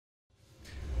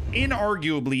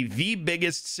Inarguably, the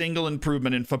biggest single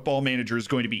improvement in Football Manager is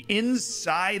going to be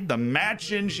inside the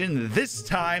match engine this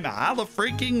time.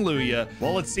 Hallelujah.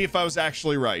 Well, let's see if I was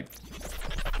actually right.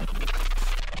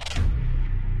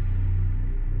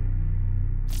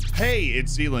 Hey,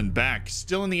 it's Zealand back,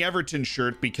 still in the Everton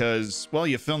shirt because, well,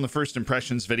 you filmed the first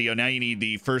impressions video. Now you need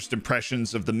the first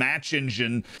impressions of the match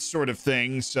engine sort of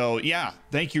thing. So yeah,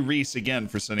 thank you, Reese, again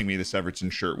for sending me this Everton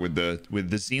shirt with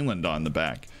the Zealand on the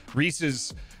back.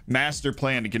 Reese's master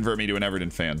plan to convert me to an Everton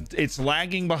fan. It's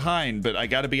lagging behind, but I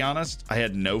gotta be honest, I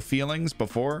had no feelings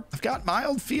before. I've got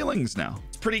mild feelings now.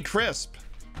 It's pretty crisp.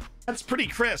 That's pretty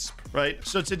crisp, right?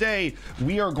 So today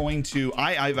we are going to,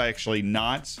 I've actually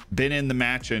not been in the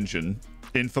match engine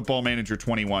in Football Manager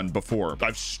 21 before.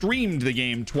 I've streamed the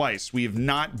game twice. We have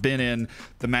not been in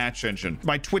the match engine.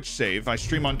 My Twitch save, I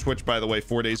stream on Twitch, by the way,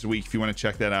 4 days a week. If you want to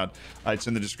check that out, it's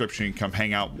in the description. You can come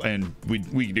hang out and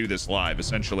we do this live,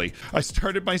 essentially. I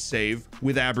started my save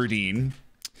with Aberdeen.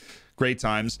 Great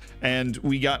times, and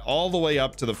we got all the way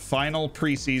up to the final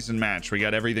preseason match. We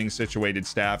got everything situated,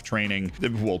 staff, training,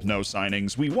 well, no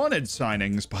signings. We wanted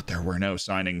signings, but there were no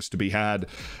signings to be had.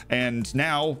 And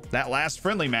now that last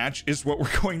friendly match is what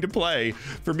we're going to play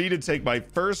for me to take my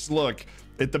first look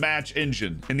at the match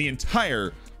engine in the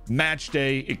entire match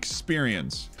day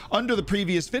experience. Under the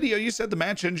previous video, you said the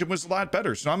match engine was a lot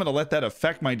better, so I'm going to let that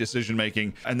affect my decision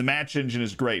making, and the match engine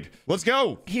is great. Let's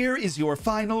go. Here is your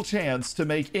final chance to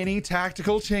make any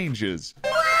tactical changes.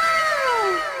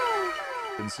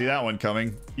 Didn't see that one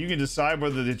coming. You can decide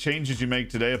whether the changes you make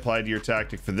today apply to your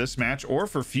tactic for this match or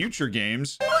for future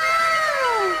games.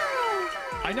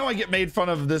 I know I get made fun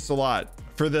of this a lot,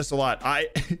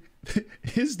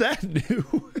 is that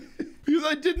new? Because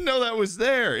I didn't know that was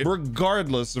there.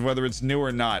 Regardless of whether it's new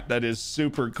or not, that is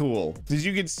super cool. Because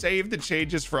you can save the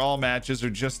changes for all matches or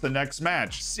just the next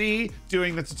match. See,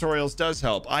 doing the tutorials does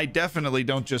help. I definitely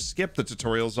don't just skip the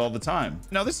tutorials all the time.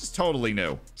 No, this is totally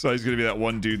new. So he's gonna be that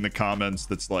one dude in the comments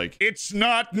that's like, it's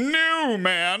not new,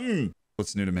 man.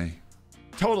 What's new to me?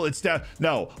 Total, it's down.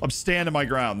 No, I'm standing my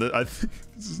ground. This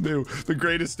is new. The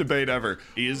greatest debate ever.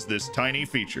 Is this tiny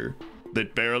feature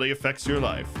that barely affects your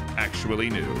life actually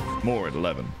new? More at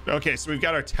 11. Okay, so we've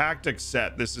got our tactics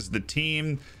set. This is the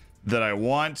team that I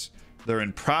want. They're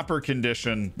in proper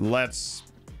condition. Let's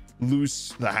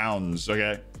loose the hounds,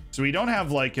 okay? So we don't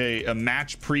have like a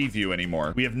match preview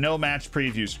anymore. We have no match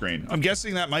preview screen. I'm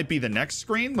guessing that might be the next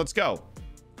screen. Let's go.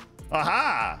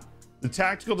 Aha! The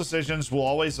tactical decisions will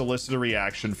always elicit a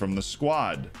reaction from the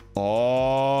squad.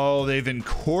 Oh, they've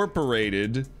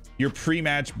incorporated your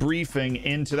pre-match briefing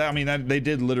into that. I mean, they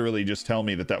did literally just tell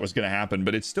me that that was going to happen,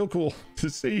 but it's still cool to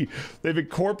see. They've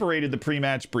incorporated the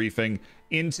pre-match briefing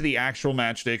into the actual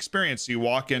match day experience. So you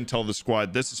walk in, tell the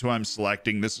squad, this is who I'm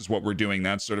selecting, this is what we're doing,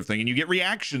 that sort of thing, and you get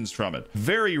reactions from it.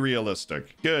 Very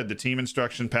realistic. Good. The team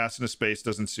instruction, pass into space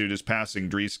doesn't suit his passing.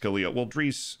 Dries Khalil. Well,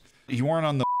 Dries, you weren't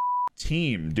on the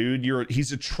team, dude.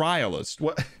 He's a trialist.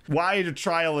 What? Why are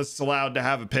trialists allowed to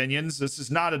have opinions? This is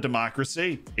not a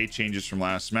democracy. 8 changes from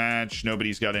last match.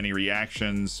 Nobody's got any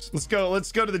reactions. Let's go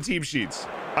to the team sheets.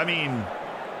 I mean,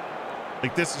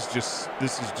 like, this is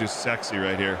just sexy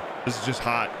right here. This is just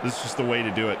hot. This is just the way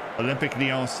to do it. Olympic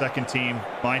Lyon, second team,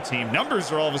 my team.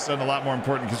 Numbers are all of a sudden a lot more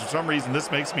important because for some reason this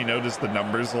makes me notice the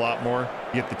numbers a lot more.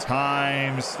 You get the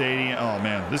time, stadium. Oh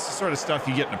man, this is the sort of stuff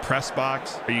you get in a press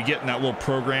box. Or you get in that little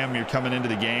program you're coming into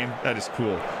the game. That is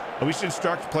cool. We should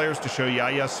instruct players to show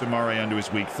Yaya Sumare onto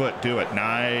his weak foot. Do it.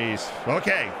 Nice.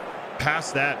 Okay.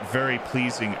 Past that very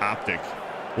pleasing optic.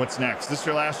 What's next? This is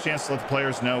your last chance to let the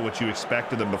players know what you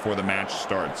expect of them before the match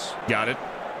starts. Got it?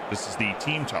 This is the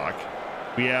team talk.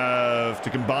 We have to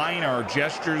combine our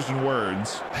gestures and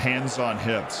words. Hands on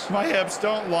hips. My hips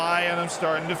don't lie and I'm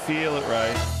starting to feel it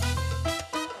right.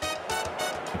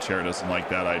 The chair doesn't like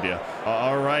that idea.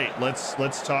 All right, let's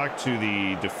talk to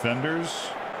the defenders,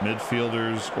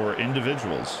 midfielders, or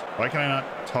individuals. Why can I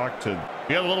not talk to...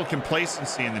 We got a little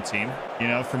complacency in the team, you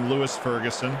know, from Lewis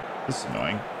Ferguson. This is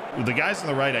annoying. The guys on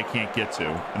the right I can't get to,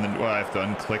 and then I have to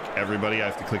unclick everybody. I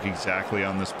have to click exactly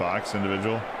on this box,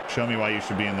 individual. Show me why you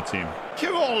should be in the team.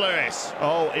 Cool, Lewis.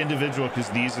 Oh, individual, because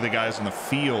these are the guys on the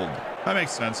field. That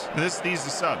makes sense. These are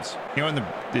subs. You know when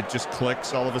it just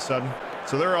clicks all of a sudden?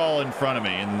 So they're all in front of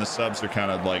me, and the subs are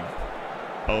kind of like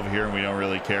over here, and we don't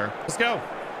really care. Let's go.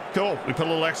 Cool. We put a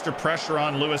little extra pressure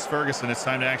on Lewis Ferguson. It's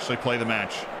time to actually play the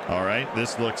match. All right.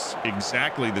 This looks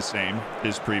exactly the same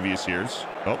as previous years.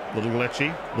 Oh, little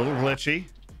glitchy. Little glitchy.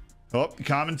 Oh, the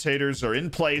commentators are in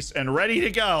place and ready to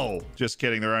go. Just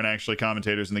kidding. There aren't actually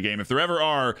commentators in the game. If there ever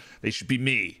are, they should be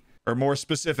me. Or more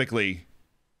specifically,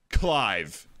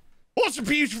 Clive. What a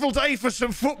beautiful day for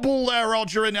some football there,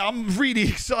 Roger, and I'm really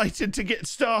excited to get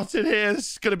started here.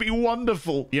 It's going to be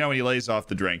wonderful. You know, when he lays off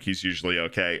the drink, he's usually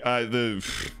okay.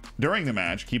 During the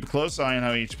match, keep a close eye on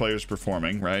how each player is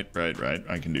performing. Right.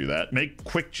 I can do that. Make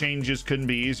quick changes. Couldn't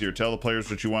be easier. Tell the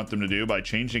players what you want them to do by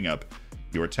changing up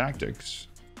your tactics.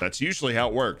 That's usually how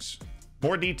it works.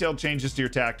 More detailed changes to your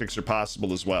tactics are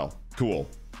possible as well. Cool.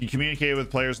 You communicate with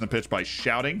players on the pitch by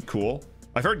shouting. Cool.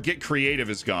 I've heard get creative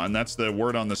is gone. That's the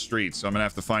word on the street. So I'm gonna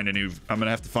have to find a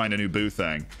new boo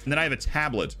thing. And then I have a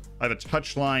tablet. I have a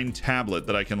touchline tablet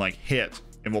that I can like hit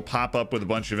and will pop up with a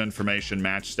bunch of information,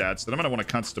 match stats that I'm gonna want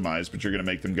to customize, but you're gonna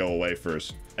make them go away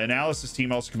first. Analysis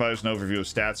team also compiles an overview of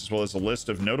stats as well as a list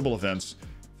of notable events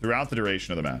throughout the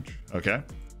duration of the match. Okay.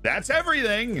 That's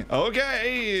everything.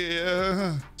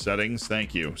 Okay. Settings.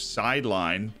 Thank you.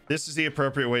 Sideline. This is the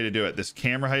appropriate way to do it. This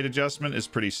camera height adjustment is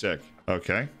pretty sick.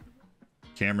 Okay.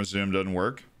 Camera zoom doesn't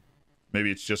work.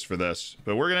 Maybe it's just for this,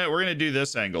 but we're gonna do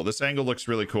this angle. This angle looks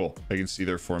really cool. I can see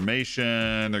their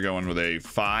formation. They're going with a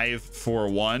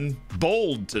 5-4-1.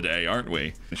 Bold today, aren't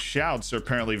we? The shouts are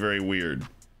apparently very weird.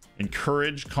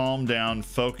 Encourage, calm down,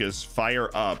 focus,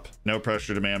 fire up. No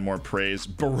pressure, demand more praise.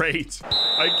 Berate.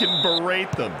 I can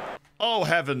berate them. Oh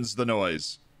heavens, the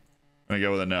noise. I'm gonna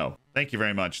go with a no. Thank you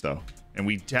very much though. And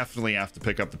we definitely have to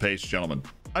pick up the pace, gentlemen.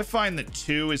 I find that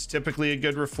 2 is typically a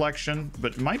good reflection,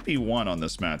 but it might be 1 on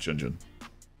this match engine.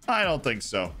 I don't think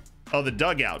so. Oh, the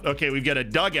dugout. Okay, we've got a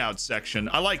dugout section.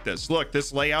 I like this. Look,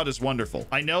 this layout is wonderful.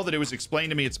 I know that it was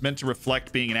explained to me it's meant to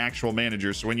reflect being an actual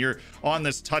manager. So when you're on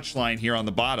this touch line here on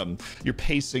the bottom, you're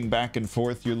pacing back and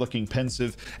forth, you're looking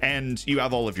pensive, and you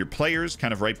have all of your players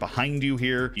kind of right behind you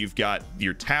here. You've got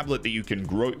your tablet that you can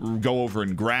go over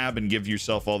and grab and give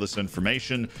yourself all this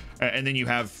information. And then you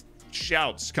have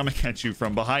shouts coming at you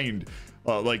from behind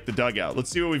like the dugout. Let's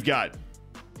see what we've got.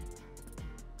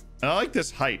 And I like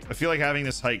this height. I feel like having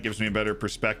this height gives me a better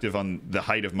perspective on the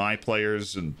height of my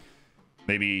players, and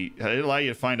maybe it'll allow you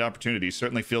to find opportunities.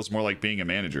 Certainly feels more like being a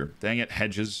manager. Dang it,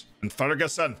 Hedges and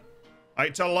Ferguson. I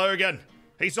tell Logan,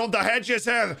 he's on the hedges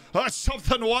here. Oh,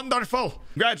 something wonderful.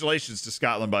 Congratulations to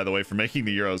Scotland, by the way, for making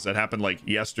the Euros. That happened like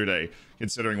yesterday,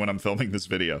 considering when I'm filming this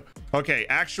video. Okay,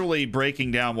 actually breaking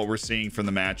down what we're seeing from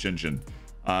the match engine.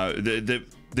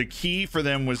 The key for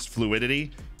them was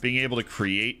fluidity, being able to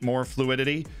create more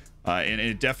fluidity. And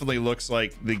it definitely looks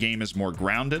like the game is more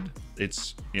grounded.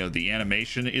 It's, you know, the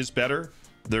animation is better.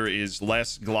 There is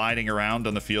less gliding around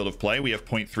on the field of play. We have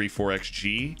 0.34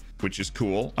 XG, which is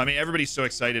cool. I mean, everybody's so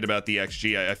excited about the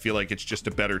XG. I feel like it's just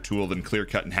a better tool than clear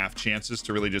cut and half chances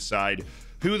to really decide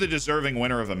who the deserving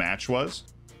winner of a match was.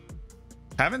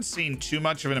 Haven't seen too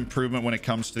much of an improvement when it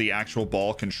comes to the actual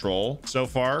ball control so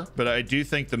far, but I do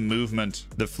think the movement,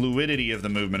 the fluidity of the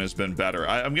movement has been better.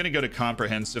 I'm going to go to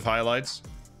comprehensive highlights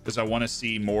because I want to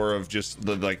see more of just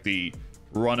the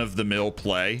run-of-the-mill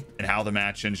play and how the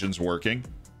match engine's working.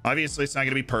 Obviously, it's not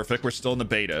going to be perfect. We're still in the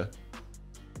beta.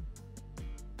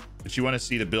 But you want to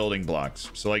see the building blocks.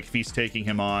 So, like, if he's taking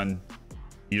him on,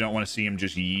 you don't want to see him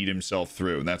just yeet himself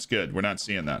through. And that's good. We're not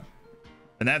seeing that.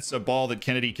 And that's a ball that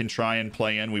Kennedy can try and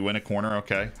play in. We win a corner.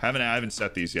 Okay. I haven't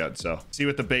set these yet. So, see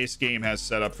what the base game has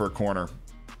set up for a corner.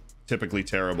 Typically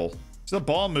terrible. So, the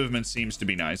ball movement seems to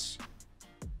be nice.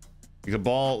 The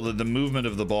ball, the movement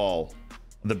of the ball,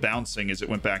 the bouncing as it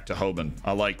went back to Hoban.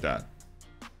 I like that.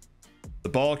 The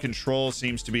ball control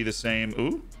seems to be the same.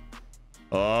 Ooh.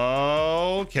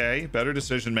 Okay. Better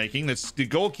decision making. That's the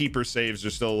goalkeeper saves are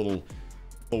still a little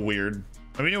weird.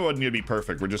 I mean, it wasn't going to be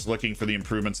perfect. We're just looking for the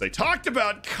improvements they talked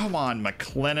about. Come on,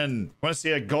 McLennan. I want to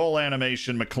see a goal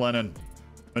animation, McLennan.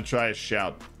 I'm going to try a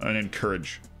shout and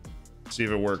encourage. See if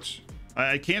it works.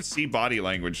 I can't see body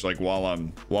language like while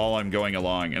I'm going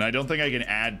along, and I don't think I can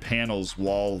add panels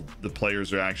while the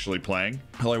players are actually playing.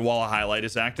 Like while a highlight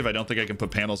is active, I don't think I can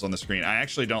put panels on the screen. I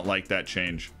actually don't like that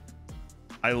change.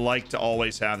 I like to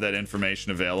always have that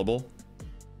information available.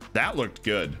 That looked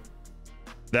good.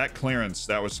 That clearance,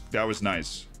 that was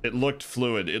nice. It looked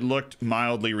fluid. It looked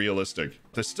mildly realistic.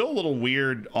 They're still a little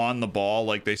weird on the ball.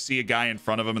 Like they see a guy in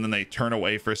front of them and then they turn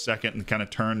away for a second and kind of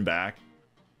turn back.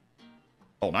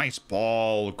 Oh, nice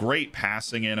ball. Great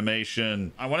passing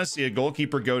animation. I want to see a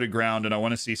goalkeeper go to ground, and I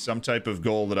want to see some type of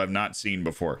goal that I've not seen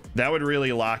before. That would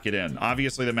really lock it in.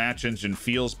 Obviously, the match engine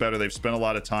feels better. They've spent a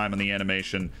lot of time on the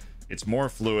animation. It's more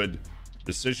fluid.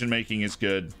 Decision making is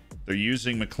good. They're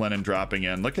using McLennan dropping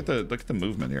in. Look at the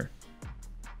movement here.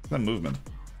 Look at the movement.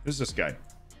 Who's this guy?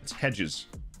 It's Hedges.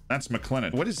 That's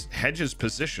McLennan. What is Hedges'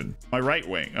 position? My right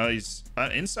wing. He's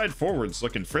inside forward's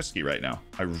looking frisky right now.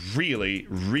 I really,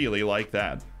 really like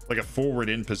that. Like a forward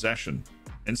in possession.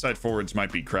 Inside forwards might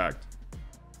be cracked.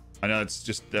 I know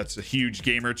that's a huge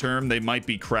gamer term. They might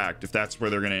be cracked if that's where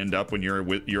they're going to end up when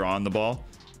you're on the ball.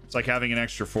 It's like having an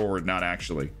extra forward, not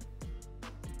actually.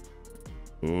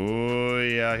 Oh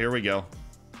yeah, here we go.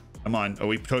 Come on. Oh,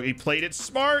 he played it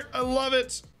smart. I love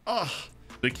it. Oh,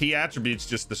 the key attribute's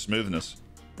just the smoothness.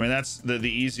 I mean, that's the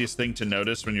easiest thing to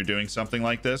notice when you're doing something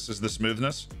like this is the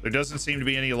smoothness. There doesn't seem to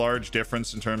be any large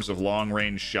difference in terms of long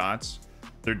range shots.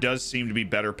 There does seem to be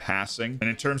better passing. And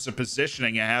in terms of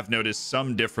positioning, I have noticed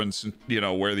some difference in, you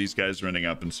know, where these guys are ending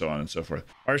up and so on and so forth.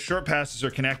 Our short passes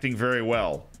are connecting very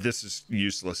well. This is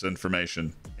useless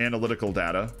information. Analytical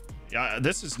data. Yeah,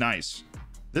 this is nice.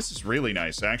 This is really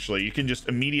nice, actually. You can just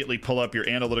immediately pull up your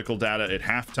analytical data at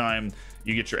halftime.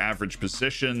 You get your average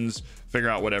positions, figure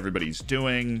out what everybody's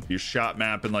doing, your shot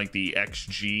map and like the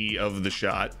XG of the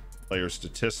shot, player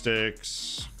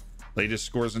statistics, latest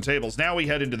scores and tables. Now we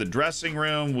head into the dressing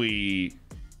room. We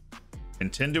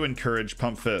intend to encourage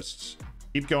pump fists.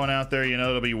 Keep going out there. You know,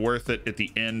 it'll be worth it at the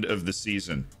end of the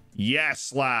season.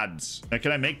 Yes, lads. Now,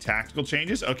 can I make tactical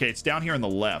changes? Okay, it's down here on the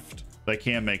left. But I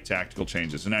can make tactical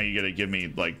changes. And now you got to give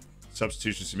me like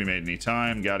substitutions to be made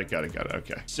anytime. Got it.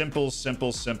 Okay. Simple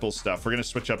stuff. We're going to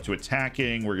switch up to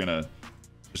attacking. We're going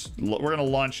to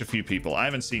launch a few people. I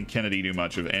haven't seen Kennedy do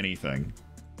much of anything.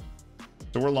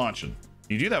 So we're launching.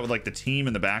 You do that with like the team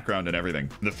in the background and everything.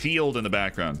 The field in the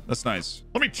background. That's nice.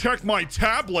 Let me check my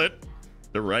tablet.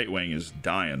 The right wing is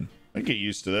dying. I get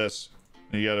used to this.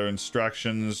 You got our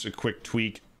instructions, a quick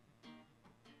tweak.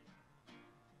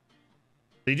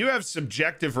 They do have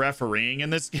subjective refereeing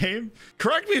in this game.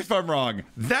 Correct me if I'm wrong.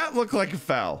 That looked like a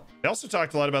foul. They also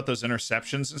talked a lot about those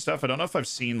interceptions and stuff. I don't know if I've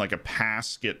seen like a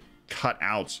pass get cut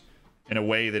out in a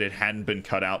way that it hadn't been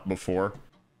cut out before.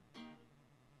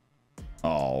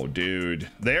 Oh, dude.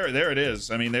 There it is.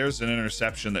 I mean, there's an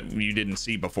interception that you didn't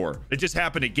see before. It just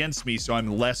happened against me, so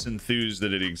I'm less enthused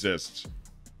that it exists.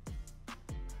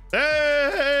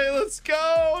 Hey, let's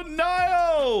go,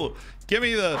 Niall! Give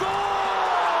me the...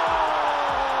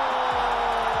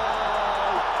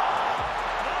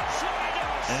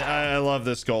 I love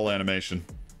this goal animation.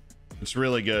 It's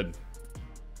really good.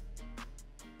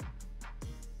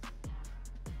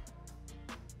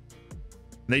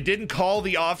 They didn't call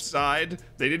the offside.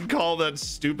 They didn't call that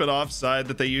stupid offside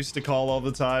that they used to call all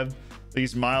the time.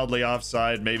 He's mildly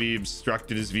offside, maybe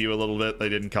obstructed his view a little bit. They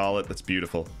didn't call it. That's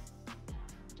beautiful.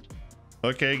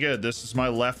 Okay, good. This is my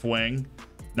left wing.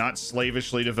 Not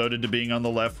slavishly devoted to being on the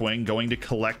left wing, going to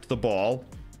collect the ball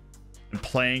and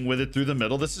playing with it through the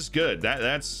middle. This is good.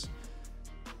 That's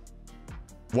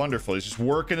wonderful. He's just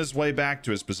working his way back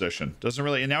to his position. Doesn't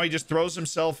really, and now he just throws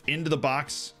himself into the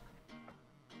box.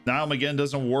 Niall McGinn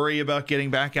doesn't worry about getting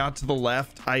back out to the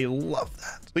left. I love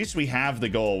that. At least we have the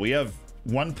goal. We have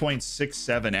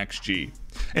 1.67 XG.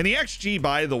 And the XG,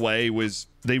 by the way, was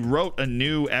they wrote a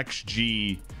new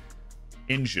XG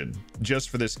engine just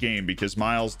for this game because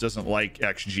Miles doesn't like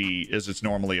XG as it's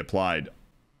normally applied.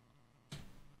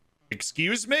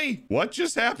 Excuse me? What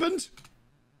just happened?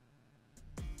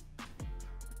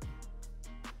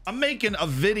 I'm making a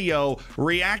video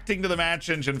reacting to the match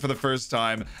engine for the first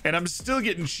time, and I'm still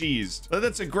getting cheesed.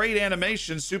 That's a great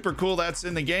animation, super cool. That's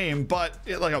in the game, but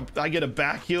I get a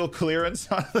back heel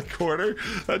clearance out of the corner.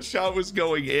 That shot was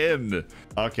going in.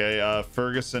 Okay,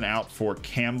 Ferguson out for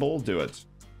Campbell. Do it.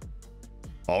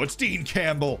 Oh, it's Dean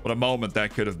Campbell. What a moment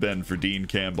that could have been for Dean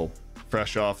Campbell,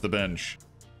 fresh off the bench.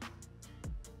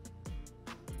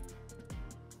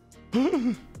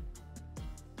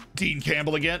 Dean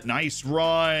Campbell again. Nice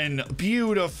run.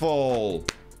 Beautiful.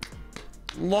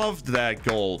 Loved that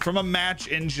goal from a match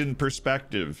engine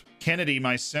perspective. Kennedy,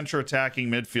 my center attacking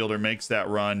midfielder, makes that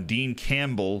run. Dean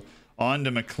Campbell onto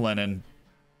McLennan.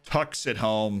 Tucks it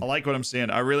home. I like what I'm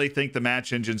saying. I really think the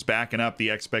match engine's backing up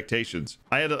the expectations.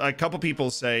 I had a couple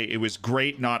people say it was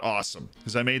great, not awesome,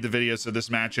 because I made the video so this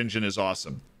match engine is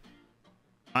awesome.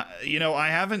 You know, I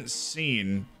haven't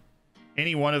seen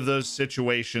any one of those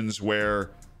situations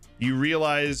where you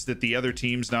realize that the other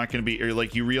team's not going to be, or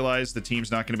like you realize the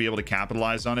team's not going to be able to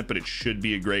capitalize on it, but it should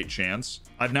be a great chance.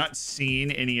 I've not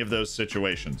seen any of those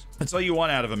situations. That's all you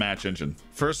want out of a match engine.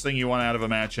 First thing you want out of a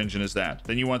match engine is that.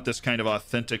 Then you want this kind of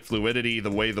authentic fluidity. The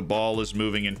way the ball is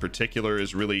moving in particular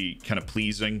is really kind of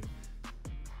pleasing.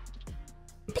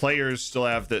 The players still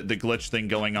have the glitch thing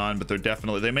going on, but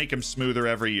they make them smoother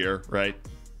every year, right?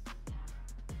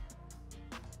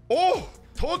 Oh!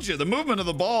 Told you, the movement of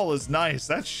the ball is nice.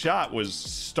 That shot was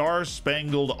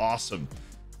star-spangled awesome.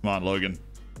 Come on, Logan.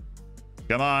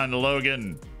 Come on,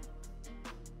 Logan.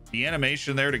 The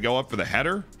animation there to go up for the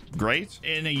header, great.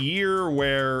 In a year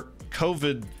where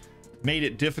COVID made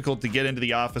it difficult to get into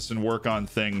the office and work on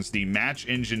things, the match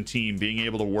engine team being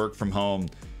able to work from home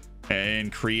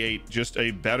and create just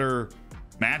a better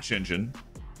match engine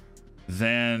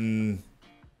than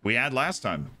we had last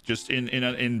time. Just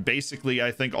in basically,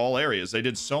 I think, all areas. They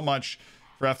did so much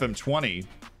for FM20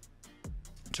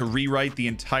 to rewrite the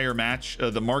entire match,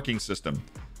 the marking system,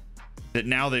 that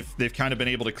now they've kind of been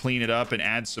able to clean it up and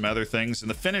add some other things. And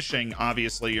the finishing,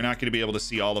 obviously, you're not going to be able to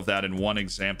see all of that in one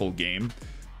example game,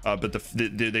 but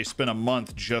they spent a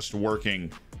month just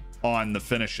working on the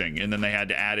finishing, and then they had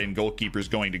to add in goalkeepers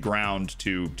going to ground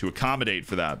to accommodate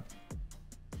for that.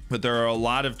 But there are a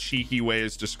lot of cheeky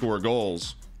ways to score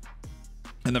goals,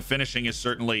 and the finishing is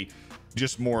certainly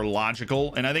just more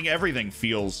logical, and I think everything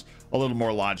feels a little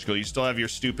more logical. You still have your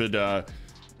stupid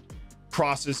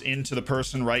crosses into the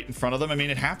person right in front of them. I mean,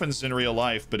 it happens in real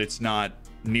life, but it's not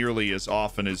nearly as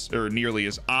often as, or nearly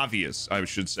as obvious, I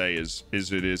should say, as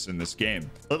it is in this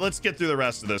game. But let's get through the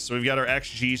rest of this. So we've got our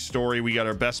XG story, we got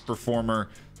our best performer,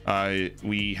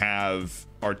 we have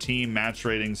our team match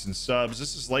ratings and subs.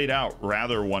 This is laid out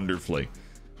rather wonderfully.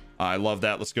 I love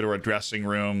that. Let's go to our dressing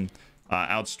room.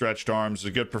 Outstretched arms,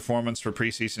 a good performance for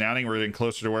preseason outing. We're getting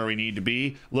closer to where we need to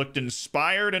be. Looked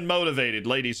inspired and motivated,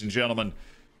 ladies and gentlemen.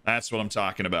 That's what I'm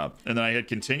talking about. And then I hit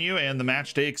continue, and the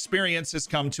match day experience has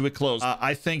come to a close.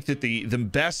 I think that the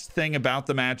best thing about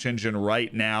the match engine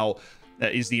right now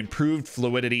is the improved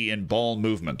fluidity in ball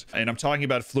movement. And I'm talking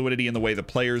about fluidity in the way the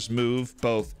players move,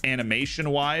 both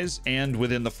animation-wise and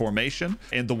within the formation,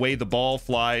 and the way the ball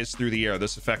flies through the air,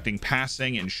 this affecting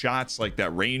passing and shots, like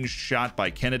that ranged shot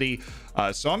by Kennedy.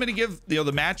 So I'm going to give,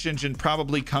 the match engine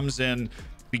probably comes in,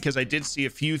 because I did see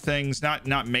a few things,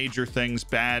 not major things,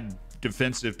 bad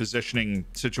defensive positioning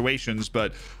situations,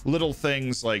 but little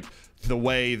things like the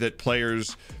way that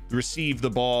players receive the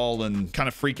ball and kind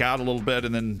of freak out a little bit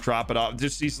and then drop it off.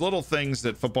 Just these little things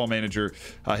that Football Manager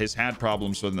has had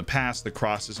problems with in the past, the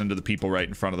crosses into the people right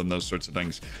in front of them, those sorts of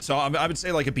things. So I would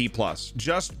say like a B+,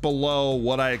 just below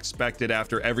what I expected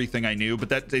after everything I knew, but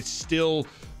that it's still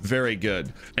very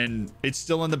good, and it's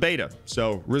still in the beta,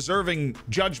 so reserving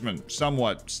judgment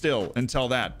somewhat still until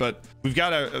that. But we've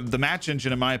got the match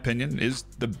engine, in my opinion, is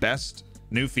the best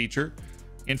new feature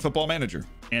in Football Manager,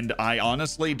 and I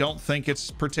honestly don't think it's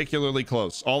particularly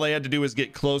close. All they had to do is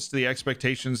get close to the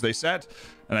expectations they set,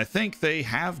 and I think they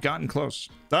have gotten close.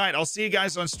 All right, I'll see you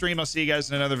guys on stream. I'll see you guys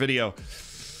in another video.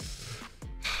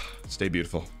 Stay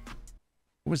beautiful.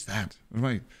 What was that?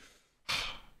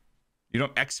 You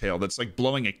don't exhale. That's like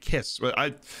blowing a kiss.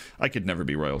 I could never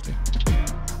be royalty.